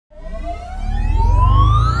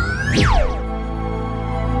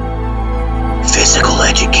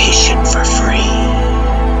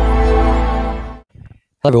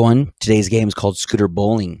Hello everyone, today's game is called Scooter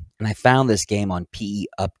Bowling, and I found this game on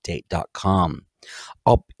peupdate.com.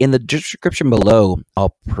 In the description below,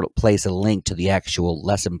 I'll place a link to the actual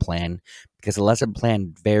lesson plan because the lesson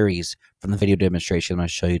plan varies from the video demonstration I'm going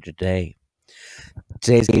to show you today.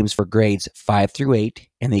 Today's game is for grades 5 through 8,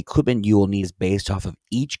 and the equipment you will need is based off of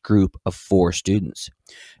each group of 4 students.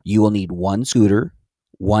 You will need 1 scooter,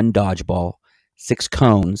 1 dodgeball, 6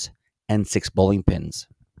 cones, and 6 bowling pins.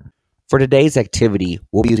 For today's activity,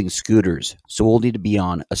 we'll be using scooters, so we'll need to be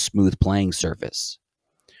on a smooth playing surface.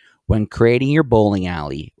 When creating your bowling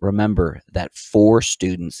alley, remember that 4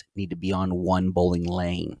 students need to be on 1 bowling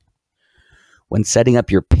lane. When setting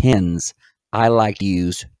up your pins, I like to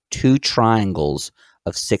use 2 triangles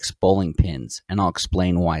of 6 bowling pins, and I'll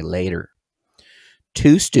explain why later.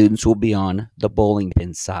 2 students will be on the bowling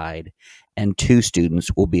pin side, and 2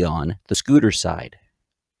 students will be on the scooter side.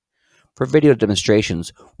 For video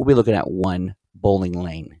demonstrations, we'll be looking at 1 bowling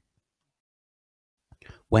lane.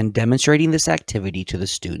 When demonstrating this activity to the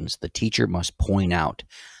students, the teacher must point out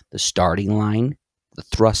the starting line, the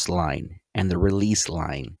thrust line, and the release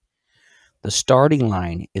line. The starting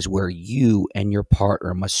line is where you and your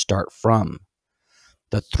partner must start from.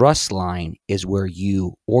 The thrust line is where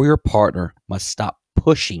you or your partner must stop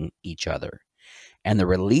pushing each other. And the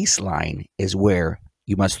release line is where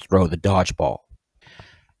you must throw the dodgeball.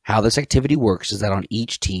 How this activity works is that on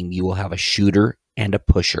each team you will have a shooter and a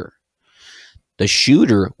pusher. The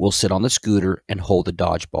shooter will sit on the scooter and hold the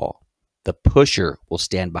dodgeball. The pusher will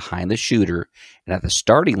stand behind the shooter and at the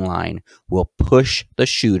starting line will push the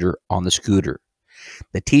shooter on the scooter.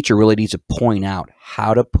 The teacher really needs to point out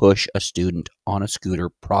how to push a student on a scooter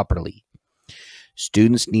properly.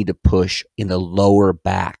 Students need to push in the lower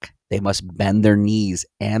back. They must bend their knees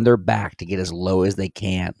and their back to get as low as they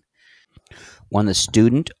can. When the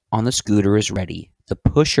student on the scooter is ready, the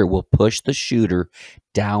pusher will push the shooter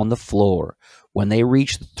down the floor. When they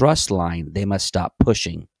reach the thrust line, they must stop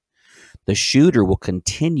pushing. The shooter will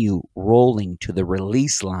continue rolling to the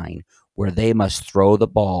release line where they must throw the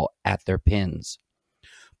ball at their pins.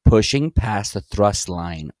 Pushing past the thrust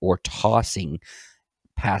line or tossing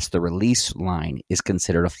past the release line is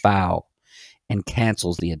considered a foul and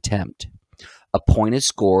cancels the attempt. A point is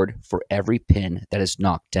scored for every pin that is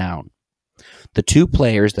knocked down. The 2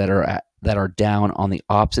 players that are down on the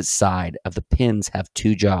opposite side of the pins have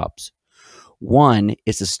 2 jobs. One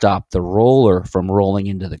is to stop the roller from rolling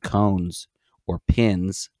into the cones or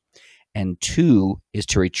pins, and 2 is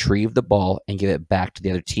to retrieve the ball and give it back to the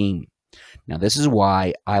other team. Now, this is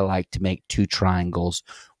why I like to make 2 triangles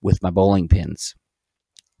with my bowling pins.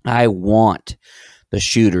 I want the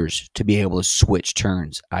shooters to be able to switch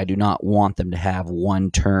turns. I do not want them to have 1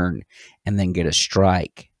 turn and then get a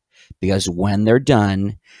strike. Because when they're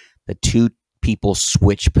done, the 2 people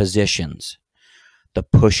switch positions. The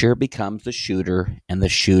pusher becomes the shooter, and the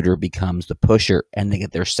shooter becomes the pusher, and they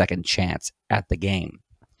get their second chance at the game.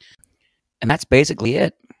 And that's basically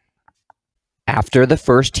it. After the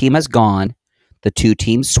first team has gone, the 2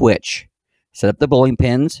 teams switch, set up the bowling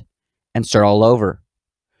pins, and start all over.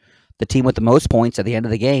 The team with the most points at the end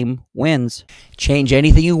of the game wins. Change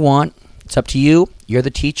anything you want. It's up to you. You're the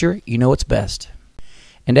teacher. You know what's best.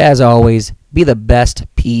 And as always, be the best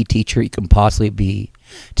PE teacher you can possibly be.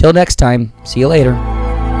 Till next time, see you later.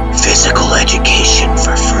 Physical education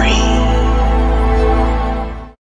for free.